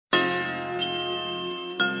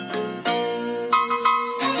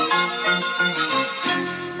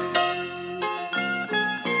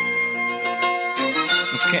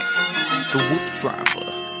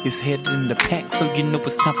WooFDriver is headed in the pack, so you know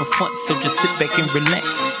it's time for fun. So just sit back and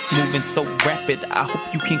relax. Moving so rapid, I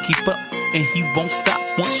hope you can keep up. And he won't stop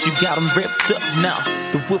once you got him revved up. Now,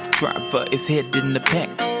 the WooFDriver is headed in the pack.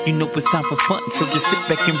 You know it's time for fun, so just sit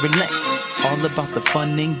back and relax. All about the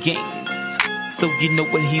fun and games. So you know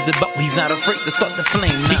what he's about, he's not afraid to start the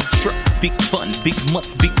flame. Big trucks, big fun, big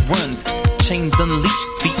mutts, big runs. Chains unleashed,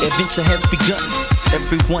 the adventure has begun.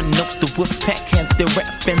 Everyone knows the Wolf Pack has their rap,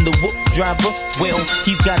 and the WooFDriver, well,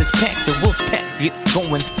 he's got his pack. The Wolf Pack gets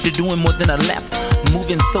going, they're doing more than a lap.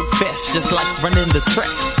 Moving so fast, just like running the track.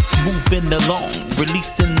 Moving along,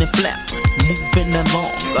 releasing the flap. Moving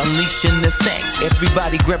along, unleashing the stack.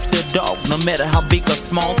 Everybody grabs their dog, no matter how big or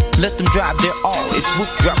small. Let them drive their all, it's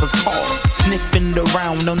WooFDriver's call. Sniffing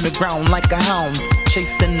around on the ground like a hound.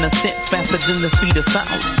 Chasing the scent faster than the speed of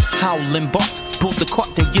sound. Howling bark, pull the cart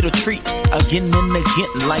to get a treat. Again and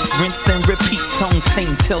again, like rinse and repeat. Tongues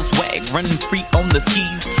hang, tails wag, running free on the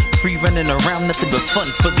skis. Free running around, nothing but fun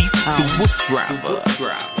for these hounds. The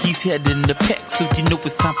WooFDriver, he's headed in the pack, so you know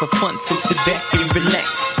it's time for fun. So sit back and relax.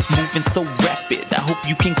 Moving so rapid, I hope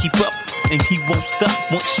you can keep up. And he won't stop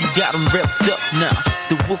once you got him revved up. Now,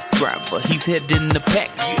 the WooFDriver, he's headed in the pack.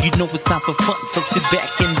 You know it's time for fun, so sit back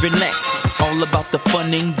and relax. All about the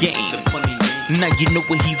fun and games. Now you know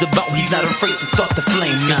what he's about, he's not afraid to start the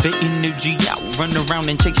flame. Now the energy out, run around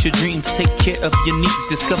and chase your dreams. Take care of your needs,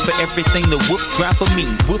 discover everything the WooFDriver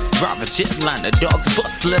means. WooFDriver, jetliner, dogs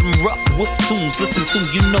bust, let them rough. Wolf tunes, listen soon,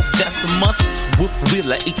 you know that's a must. Wolf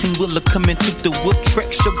wheeler, 18-wheeler coming through the Wolf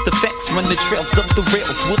track. Show the facts, run the trails up the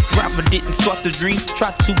rails. WooFDriver didn't start the dream,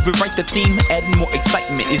 try to rewrite the theme. Adding more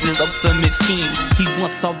excitement is his ultimate scheme. He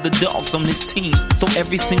wants all the dogs on his team, so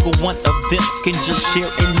every single one of them can just share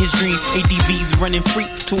in his dream. ADVs running free,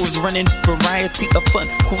 tours running, variety of fun.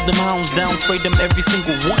 Cool them hounds down, spray them every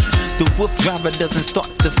single one. The WooFDriver doesn't start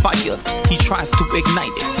the fire, he tries to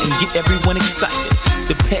ignite it and get everyone excited.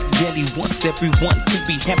 The pack daddy wants everyone to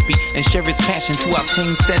be happy and share his passion to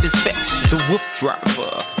obtain satisfaction. The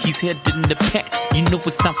WooFDriver, he's headed in the pack. You know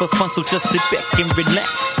it's time for fun, so just sit back and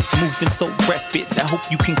relax. Moving so rapid, I hope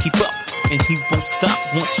you can keep up. And he won't stop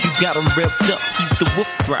once you got him revved up. He's the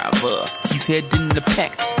WooFDriver, he's headed in the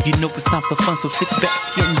pack. You know it's time for fun, so sit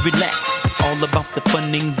back and relax. All about the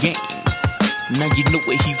fun and games. Now you know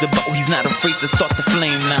what he's about, he's not afraid to start the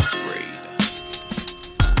flame now.